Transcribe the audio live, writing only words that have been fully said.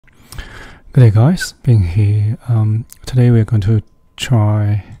Good day guys, being here. Today we're going to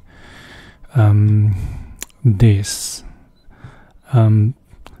try this,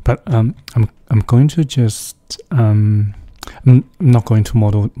 but I'm going to just I'm not going to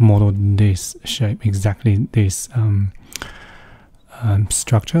model this shape, exactly this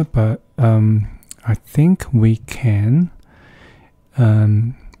structure, but I think we can,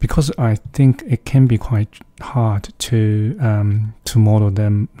 because I think it can be quite hard to model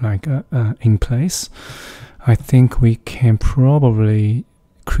them like in place. I think we can probably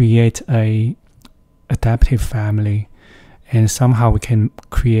create a adaptive family, and somehow we can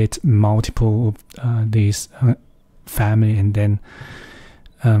create multiple of these family, and then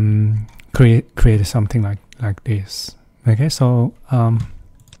create something like this. Okay, so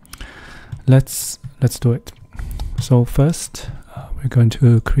let's do it. So first, we're going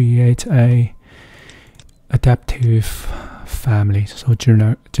to create a adaptive family. So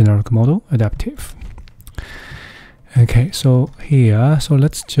generic model adaptive. Okay, so here, so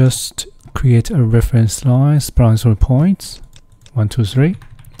let's just create a reference line, spline through points 1, 2, 3.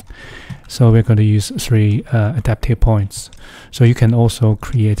 So we're going to use 3 adaptive points. So you can also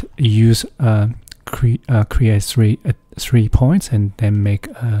create 3 points and then make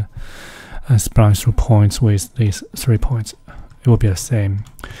a spline through points with these 3 points. It will be the same.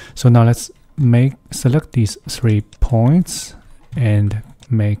 So now let's select these 3 points and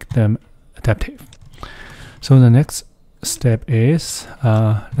make them adaptive. So the next step is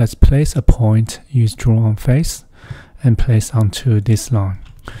let's place a point, use draw on face, and place onto this line.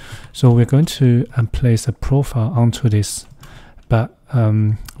 So we're going to place a profile onto this, but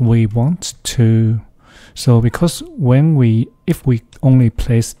we want to, so because if we only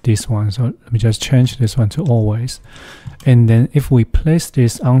place this one, so let me just change this one to always, and then if we place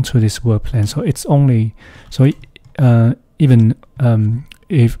this onto this work plane, so it's only, so even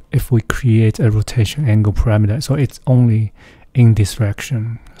if we create a rotation angle parameter, so it's only in this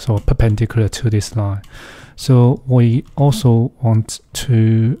direction, so perpendicular to this line. So we also want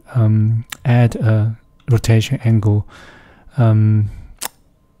to add a rotation angle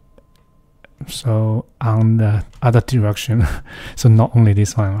so on the other direction, so not only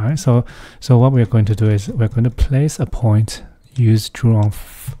this one, right? So what we're going to do is we're going to place a point, use draw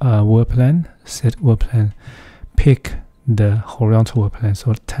on work plane, set work plane, pick the horizontal work plane.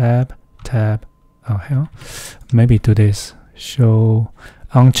 So tab, here, maybe do this, show,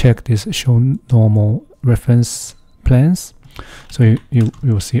 uncheck this show normal reference planes. So you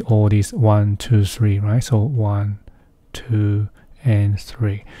will see all these 1, 2, 3, right? So 1, 2, and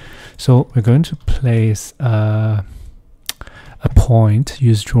 3. So we're going to place a point,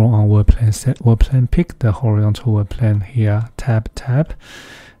 use draw on work plane, set work plane, pick the horizontal work plane here, tab,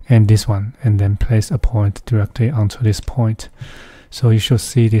 and this one, and then place a point directly onto this point. So you should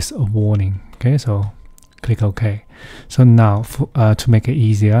see this warning. Okay, so click OK. So now to make it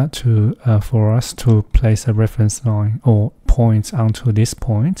easier for us to place a reference line or points onto this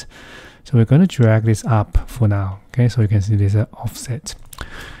point, so we're going to drag this up for now. Okay, so you can see this offset,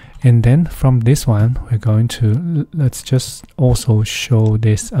 and then from this one we're going to, let's just also show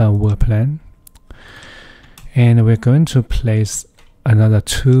this work plane, and we're going to place another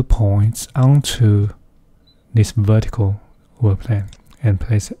 2 points onto this vertical work plane and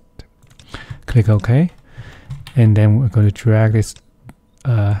place it. Click OK, and then we're going to drag this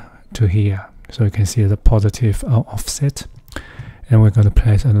to here, so you can see the positive offset. And we're going to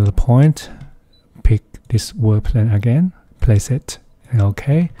place another point, pick this work plane again, place it, and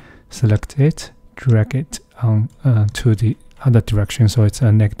OK, select it, drag it on to the other direction, so it's a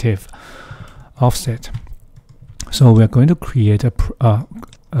negative offset. So we're going to create going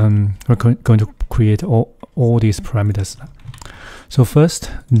to create all these parameters. So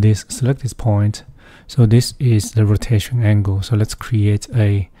first, select this point. So this is the rotation angle. So let's create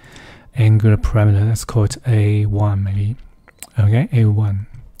a angular parameter. Let's call it A1 maybe. Okay, A1.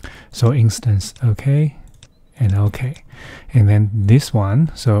 So instance, okay, and okay. And then this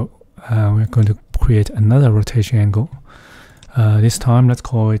one, so we're going to create another rotation angle. This time, let's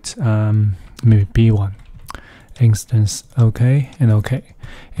call it maybe B1. Instance, okay, and okay.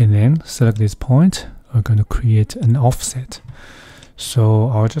 And then select this point. We're going to create an offset. So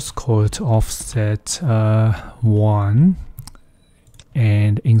I'll just call it offset 1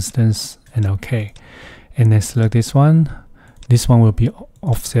 and instance, and okay. And then select this one. This one will be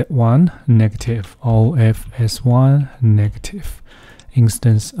offset 1 negative, OFS1 negative,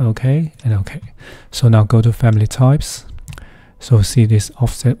 instance okay, and okay. So now go to family types. So see this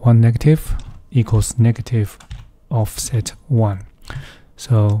offset 1 negative equals negative offset 1.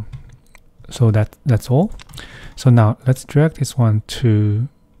 So that's all. So now let's drag this one to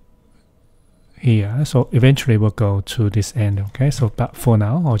here. So eventually we'll go to this end. Okay, so but for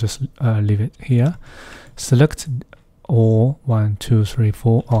now I'll just leave it here. Select all 1, 2, 3,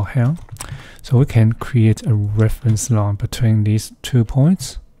 4 all here. So we can create a reference line between these 2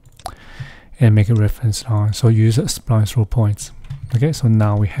 points and make a reference line. So use a splice rule points. Okay, so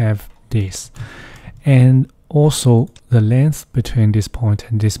now we have this, and also the length between this point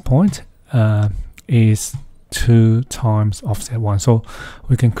and this point is 2 times offset 1. So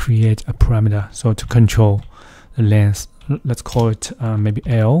we can create a parameter so to control the length. Let's call it maybe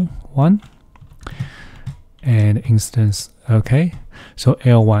L1 and instance. Okay, so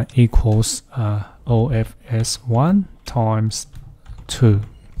L1 equals OFS1 times 2.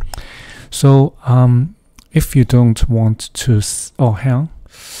 So if you don't want to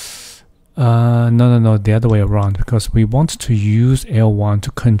no, the other way around, because we want to use L1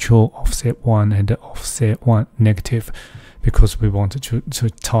 to control offset 1 and the offset 1 negative, because we wanted to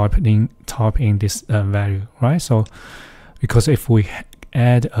type in this value, right? So because if we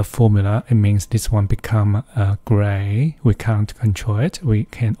add a formula, it means this one become gray. We can't control it. We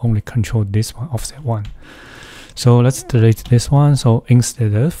can only control this one, offset 1. So let's delete this one. So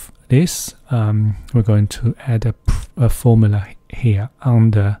instead of this, we're going to add a formula here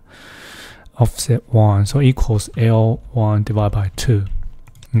under offset 1, so equals L1 divided by 2.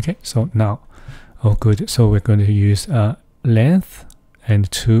 Okay, so now, oh good, so we're going to use length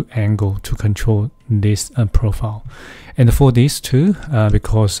and 2 angle to control this profile. And for these two,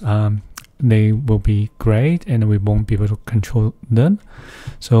 because they will be gray and we won't be able to control them,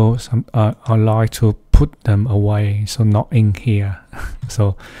 so I like to put them away, so not in here.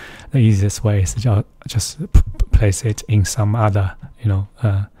 So the easiest way is just place it in some other,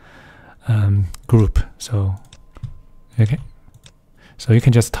 group. So okay, so you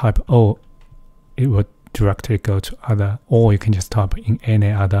can just type O, it will directly go to other, or you can just type in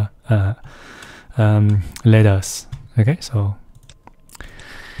any other letters. Okay, so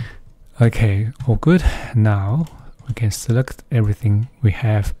okay, all good. Now we can select everything we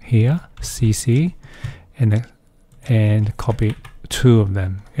have here, CC, and copy 2 of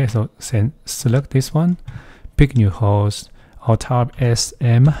them. Okay, so select this one, pick new host. I'll type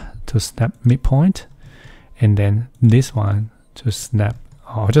SM to snap midpoint, and then this one to snap.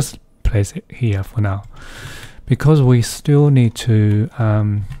 I'll just place it here for now, because we still need to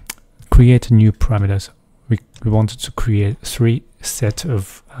create new parameters. We wanted to create 3 sets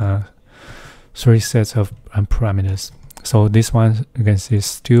of parameters. So this one, you can see, is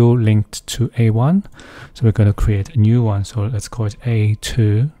still linked to A1. So we're going to create a new one. So let's call it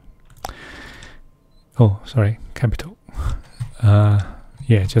A2. Oh, sorry, capital.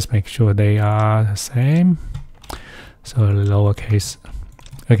 Yeah, just make sure they are the same. So lowercase.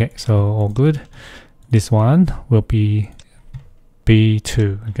 Okay, so all good. This one will be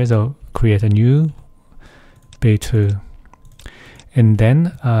B2. Okay, so create a new B2. And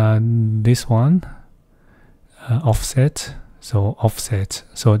then this one, offset. So offset.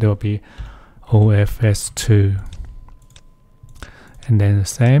 So there will be OFS2. And then the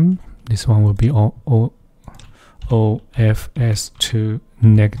same. This one will be OFS2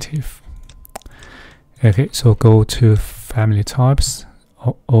 negative. Okay, so go to family types.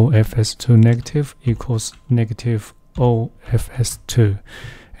 OFS2 negative equals negative OFS2.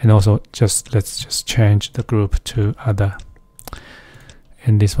 And also let's just change the group to other.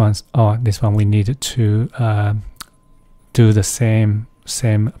 And this one we needed to do the same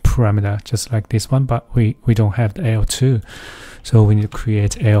parameter, just like this one, but we don't have the L2, so we need to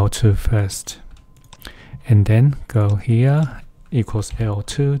create L2 first, and then go here, equals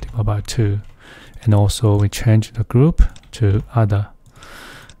L2 divided by 2, and also we change the group to other.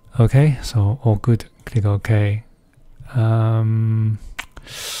 Okay, so all good. Click OK. How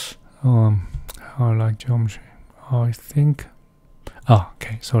I like geometry. I think.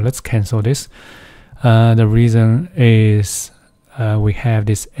 Okay, so let's cancel this. The reason is we have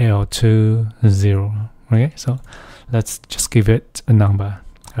this L2 0. Okay, so let's just give it a number,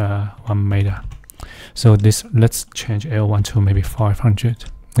 1 meter. So let's change L1 to maybe 500.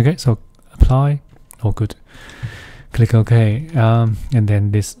 Okay, so apply. All good. Click OK. And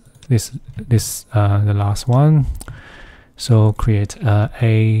then this the last one. So create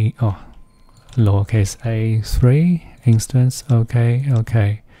lowercase a3 instance.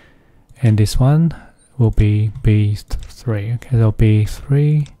 Okay. And this one will be B3. Okay, so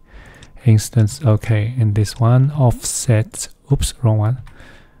B3 instance. Okay, and this one offset. Oops, wrong one.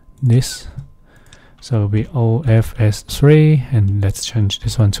 This. So it'll be OFS3, and let's change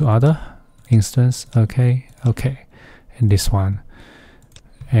this one to other instance. Okay, and this one,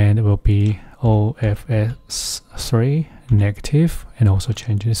 and it will be OFS3 negative, and also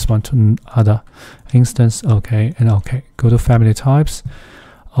change this one to other instance. Okay, and okay, go to family types,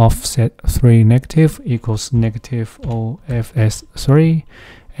 offset 3 negative equals negative OFS3,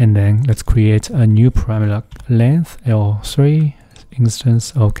 and then let's create a new parameter length L3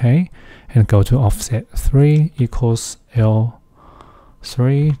 instance. Okay, and go to offset 3 equals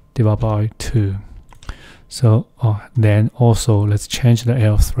L3 divided by 2. So then also let's change the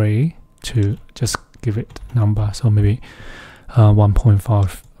L3 to just give it number, so maybe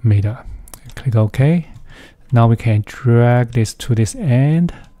 1.5 meter. Click OK. Now we can drag this to this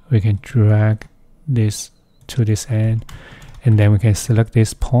end, we can drag this to this end, and then we can select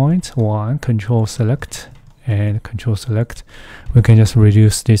this point 1, control select and control select. We can just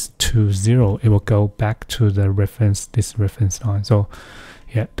reduce this to 0. It will go back to the reference, this reference line. So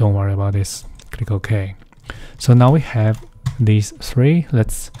yeah, don't worry about this. Click OK. So now we have these 3.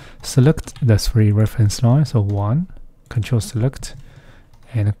 Let's select the 3 reference lines. So 1, control select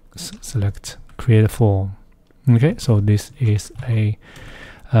and select create a form. Okay, so this is a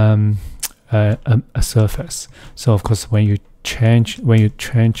surface. So of course when you change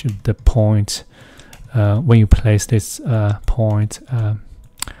the point, when you place this point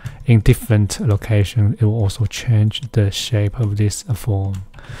in different location, it will also change the shape of this form.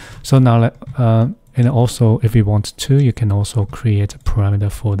 So now and also if you want to, you can also create a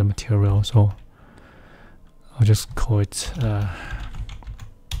parameter for the material. So I'll just call it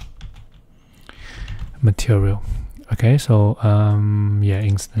material. Okay, so yeah,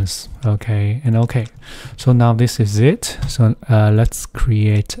 instance. Okay, and okay, so now this is it. So let's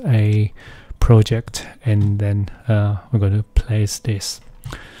create a project, and then we're going to place this.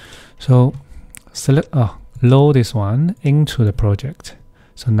 So select load this one into the project.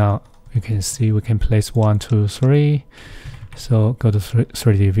 So now you can see we can place 1, 2, 3. So go to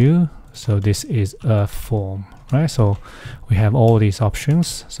 3D view. So this is a form, right? So we have all these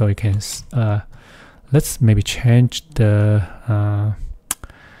options. So you can let's maybe change the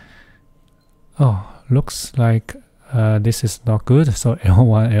looks like this is not good. So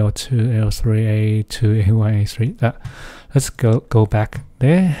L1, L2, L3, A2, A1, A3. Let's go back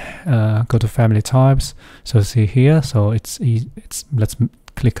there. Go to family types. So see here. So it's let's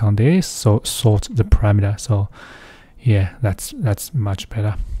click on this. So sort the parameter. So yeah, that's much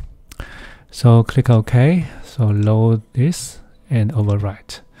better. So click OK. So load this and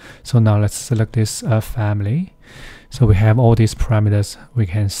overwrite. So now let's select this family. So we have all these parameters. We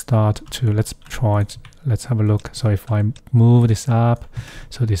can start to let's have a look. So if I move this up,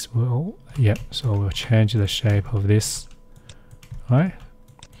 so this will so we'll change the shape of this, right?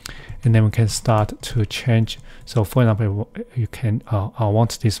 And then we can start to change. So for example, you can I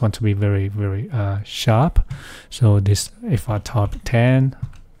want this one to be very, very sharp. So this, if I type 10,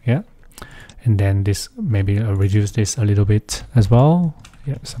 and then this maybe reduce this a little bit as well,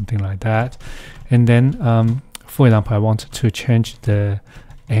 something like that. And then for example, I want to change the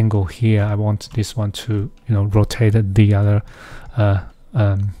angle here. I want this one to rotate the other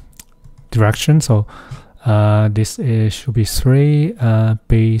direction. So this should be 3,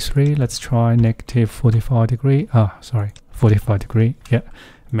 B3. Let's try negative 45 degree. 45 degree. Yeah,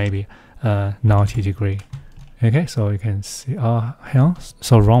 maybe 90 degree. Okay, so you can see. Hang on.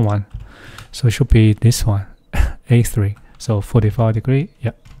 So wrong one. So it should be this one, A3. So 45 degree.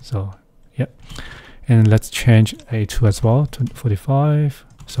 Yeah. So and let's change A2 as well to 45.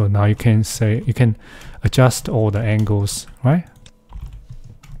 So now you can adjust all the angles, right?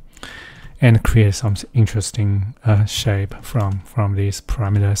 And create some interesting shape from these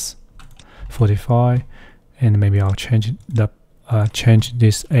parameters. 45, and maybe I'll change change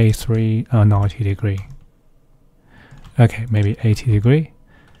this A3 90 degree. Okay, maybe 80 degree.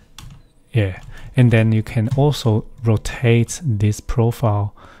 Yeah, and then you can also rotate this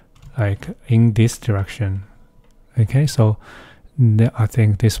profile like in this direction. Okay, so I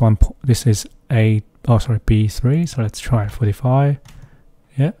think this is B3. So let's try 45.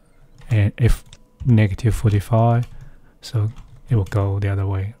 Yeah. And if negative 45, so it will go the other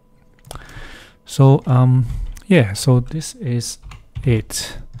way. So yeah, so this is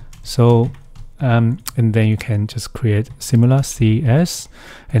it. So and then you can just create similar CS,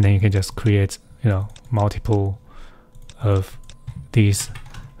 and then you can just create multiple of these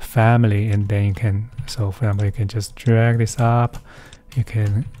family, and then you can, so for example, you can just drag this up. You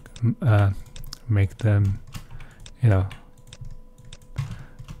can make them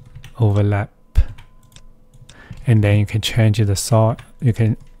overlap, and then you can change the size.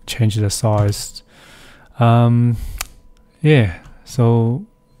 Yeah, so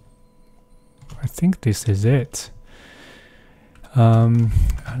I think this is it.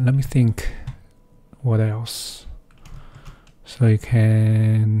 Let me think what else. So you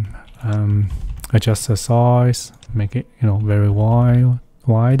can adjust the size, make it, you know, very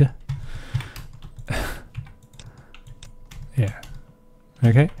wide. Yeah.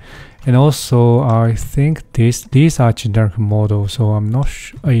 Okay. And also, I think these are generic models, so I'm not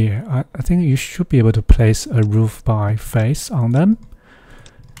sure. Oh, yeah, I think you should be able to place a roof by face on them.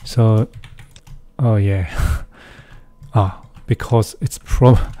 So, oh yeah, because it's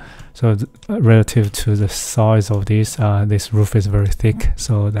so relative to the size of this roof is very thick,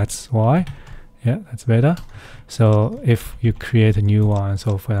 so that's why. Yeah, that's better. So if you create a new one,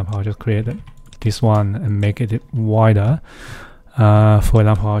 so for example, I'll just create this one and make it wider. For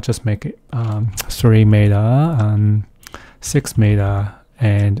example, I'll just make it 3 meter, 6 meter,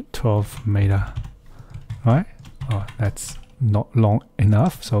 and 12 meter. Right? Oh, that's not long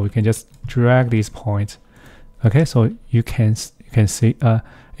enough, so we can just drag these points. Okay, so you can see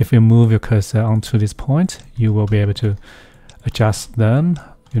if you move your cursor onto this point, you will be able to adjust them,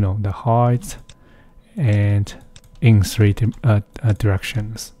 you know, the height, and in 3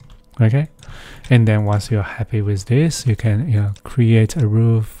 directions. Okay, and then once you're happy with this, you can, you know, create a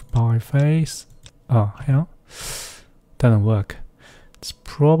roof by face. Oh, hang on, doesn't work. It's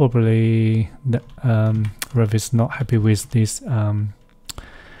probably the Revit's not happy with this.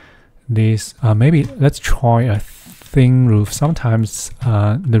 Maybe let's try a thin roof. Sometimes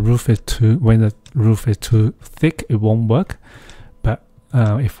when the roof is too thick, it won't work. But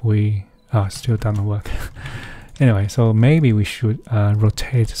if we still doesn't work. Anyway, so maybe we should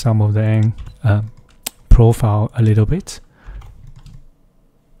rotate some of the profile a little bit.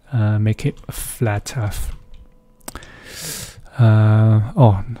 Make it flatter.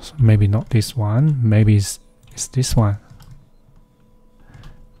 Oh, maybe not this one. Maybe it's this one.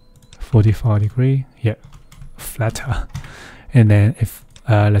 45 degree. Yeah, flatter. And then if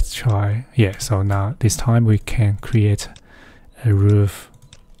let's try. Yeah. So now this time we can create a roof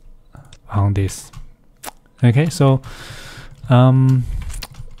on this. Okay, so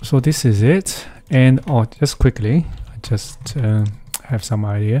so this is it. And just quickly, just have some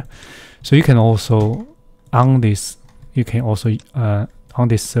idea. So you can also on this, you can also on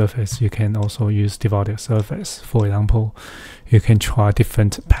this surface, you can also use divided surface. For example, you can try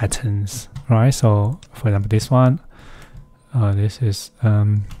different patterns, right? So for example, this one, this is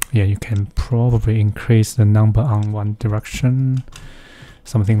yeah, you can probably increase the number on one direction,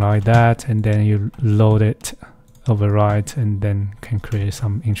 something like that, and then you load it, override, and then can create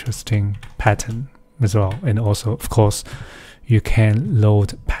some interesting pattern as well. And also, of course, you can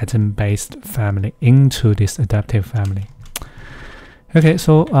load pattern-based family into this adaptive family. Okay,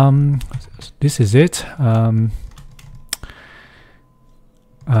 so this is it. I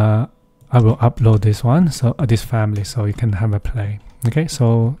will upload this one, so this family, so you can have a play. Okay,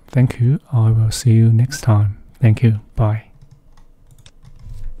 so thank you. I will see you next time. Thank you. Bye.